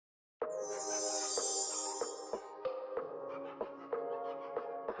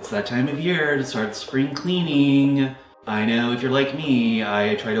that time of year to start spring cleaning. I know if you're like me,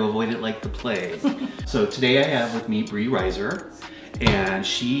 I try to avoid it like the plague. So today I have with me Bree Reiser, and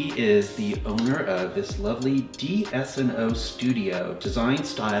she is the owner of this lovely DS&O studio, Design,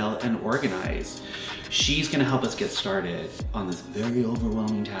 Style, and Organize. She's gonna help us get started on this very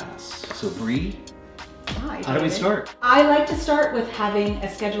overwhelming task. So Bree, Hi, how do we start? I like to start with having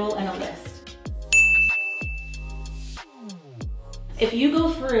a schedule and a list. If you go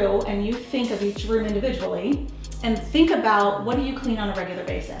through and you think of each room individually and think about what do you clean on a regular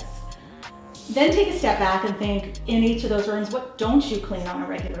basis, then take a step back and think in each of those rooms, what don't you clean on a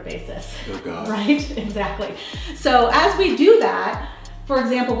regular basis? Oh God. Right, exactly. So as we do that, for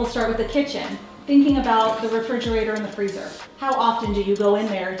example, we'll start with the kitchen. Thinking about the refrigerator and the freezer. How often do you go in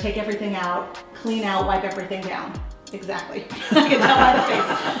there, take everything out, clean out, wipe everything down? Exactly. I can tell by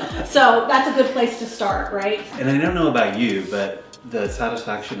the face. So that's a good place to start, right? And I don't know about you, but the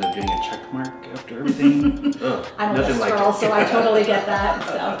satisfaction of doing a check mark after everything, I'm a nothing list like girl, it. so I totally get that.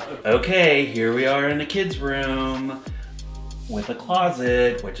 So. Okay, here we are in the kids' room with a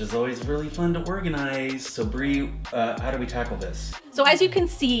closet, which is always really fun to organize. So Bree, how do we tackle this? So as you can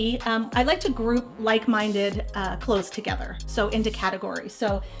see, I like to group like-minded clothes together, so into categories.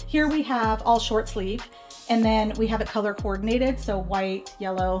 So here we have all short sleeve, and then we have it color coordinated, so white,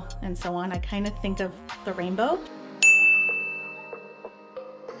 yellow, and so on. I kind of think of the rainbow.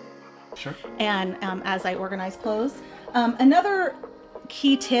 Sure. And as I organize clothes. Another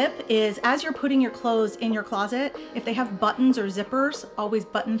key tip is as you're putting your clothes in your closet, if they have buttons or zippers, always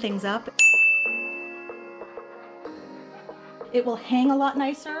button things up. It will hang a lot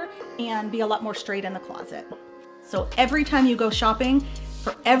nicer and be a lot more straight in the closet. So every time you go shopping,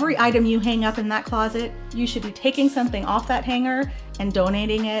 for every item you hang up in that closet, you should be taking something off that hanger and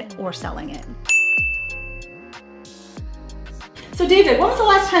donating it or selling it. So David, when was the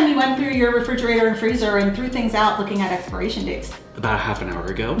last time you went through your refrigerator and freezer and threw things out looking at expiration dates? About half an hour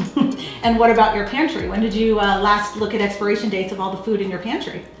ago. And what about your pantry? When did you last look at expiration dates of all the food in your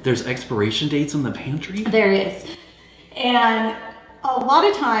pantry? There's expiration dates in the pantry? There is. And a lot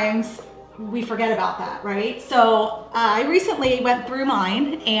of times we forget about that, right? So I recently went through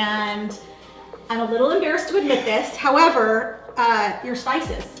mine and I'm a little embarrassed to admit this. However, your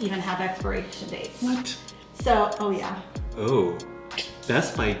spices even have expiration dates. What? So, oh yeah. Oh,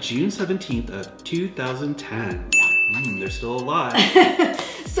 best by June 17th of 2010. There's still a lot.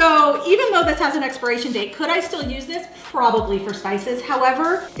 So even though this has an expiration date, could I still use this? Probably for spices.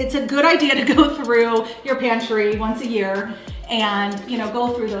 However, it's a good idea to go through your pantry once a year and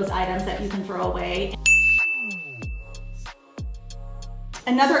go through those items that you can throw away.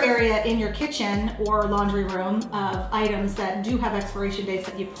 Another area in your kitchen or laundry room of items that do have expiration dates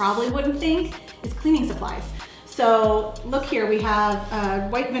that you probably wouldn't think is cleaning supplies. So look here, we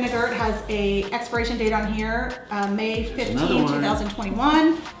have white vinegar. It has a expiration date on here, May 15,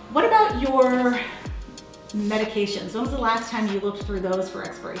 2021. What about your medications? When was the last time you looked through those for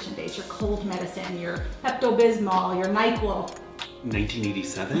expiration dates? Your cold medicine, your Pepto-Bismol, your NyQuil.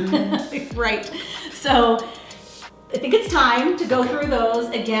 1987? Right. So I think it's time to go through those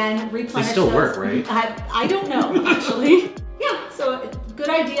again, replenish They still those. work, right? I don't know, actually. Yeah, so good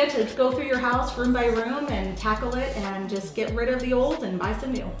idea to go through your house room by room and tackle it and just get rid of the old and buy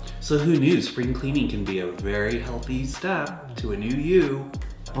some new. So who knew spring cleaning can be a very healthy step to a new you.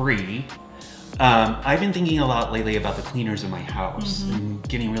 Bree, I've been thinking a lot lately about the cleaners in my house and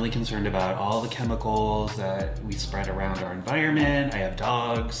getting really concerned about all the chemicals that we spread around our environment. I have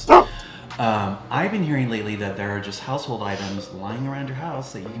dogs. I've been hearing lately that there are just household items lying around your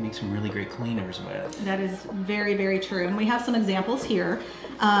house that you can make some really great cleaners with. That is very, very true. And we have some examples here.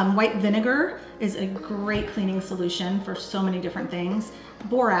 White vinegar is a great cleaning solution for so many different things.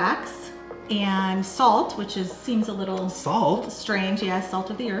 Borax and salt, which seems a little strange. Yes, salt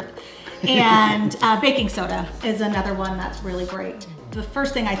of the earth. And baking soda is another one that's really great. The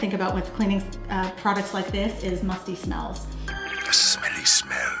first thing I think about with cleaning products like this is musty smells. A smelly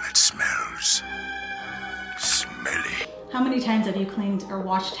smell that smells smelly. How many times have you cleaned or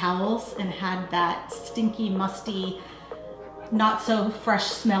washed towels and had that stinky, musty, not so fresh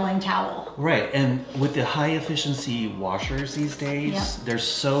smelling towel? Right, and with the high efficiency washers these days, they're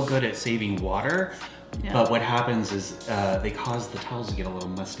so good at saving water. Yeah. But what happens is they cause the towels to get a little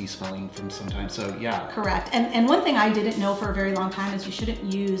musty smelling from sometimes, so yeah. Correct, and one thing I didn't know for a very long time is you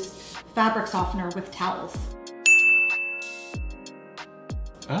shouldn't use fabric softener with towels.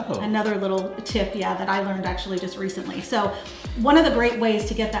 Oh. Another little tip, yeah, that I learned actually just recently. So one of the great ways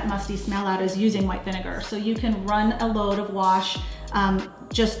to get that musty smell out is using white vinegar. So you can run a load of wash,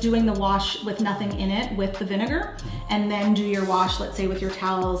 just doing the wash with nothing in it with the vinegar, and then do your wash, let's say with your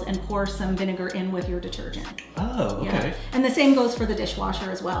towels, and pour some vinegar in with your detergent. Oh, okay. Yeah. And the same goes for the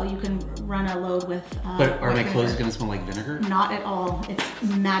dishwasher as well. You can run a load with But are my vinegar. clothes gonna smell like vinegar? Not at all. It's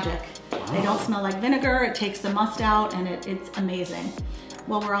magic. They don't smell like vinegar. It takes the must out, and it's amazing.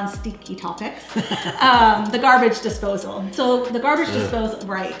 Well, we're on sticky topics. The garbage disposal. So the garbage disposal,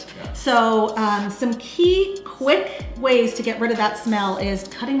 right. Yeah. So some key quick ways to get rid of that smell is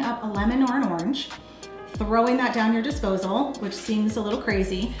cutting up a lemon or an orange, throwing that down your disposal, which seems a little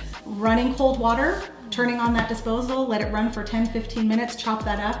crazy, running cold water, turning on that disposal, let it run for 10-15 minutes, chop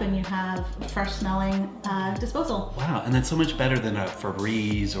that up, and you have a fresh smelling disposal. Wow, and that's so much better than a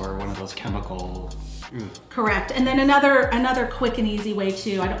Febreze or one of those chemical. Correct. And then another quick and easy way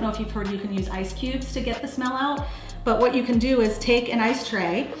too, I don't know if you've heard you can use ice cubes to get the smell out, but what you can do is take an ice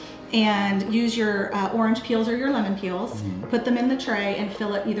tray and use your orange peels or your lemon peels, put them in the tray and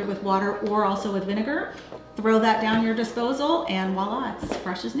fill it either with water or also with vinegar. Throw that down your disposal and voila, it's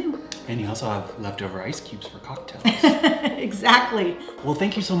fresh as new. And you also have leftover ice cubes for cocktails. Exactly. Well,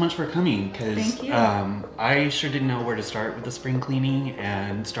 thank you so much for coming, because Thank you. I sure didn't know where to start with the spring cleaning,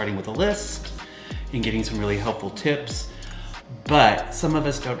 and starting with a list and getting some really helpful tips. But some of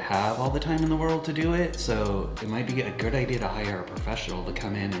us don't have all the time in the world to do it, so it might be a good idea to hire a professional to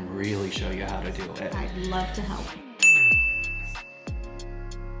come in and really show you how to do it. I'd love to help.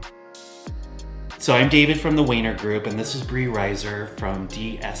 So I'm David from the Wehner Group, and this is Bree Reiser from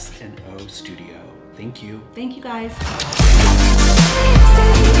DS&O Studio. Thank you. Thank you guys.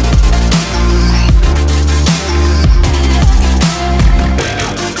 Say